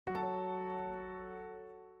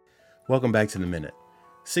Welcome back to The Minute.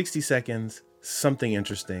 60 seconds, something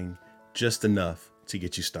interesting, just enough to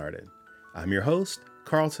get you started. I'm your host,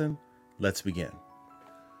 Carlton. Let's begin.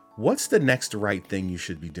 What's the next right thing you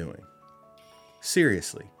should be doing?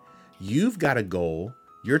 Seriously, you've got a goal,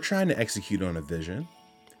 you're trying to execute on a vision.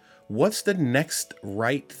 What's the next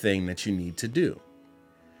right thing that you need to do?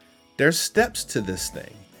 There's steps to this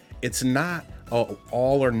thing. It's not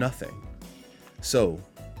all or nothing. So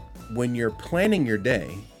when you're planning your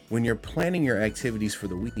day, when you're planning your activities for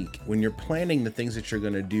the week, when you're planning the things that you're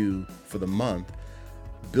going to do for the month,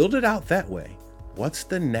 build it out that way. What's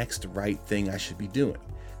the next right thing I should be doing?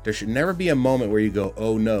 There should never be a moment where you go,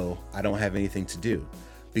 oh no, I don't have anything to do.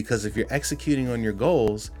 Because if you're executing on your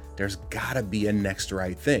goals, there's gotta be a next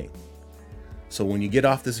right thing. So when you get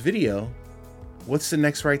off this video, what's the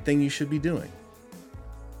next right thing you should be doing?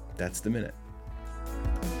 That's The Minute.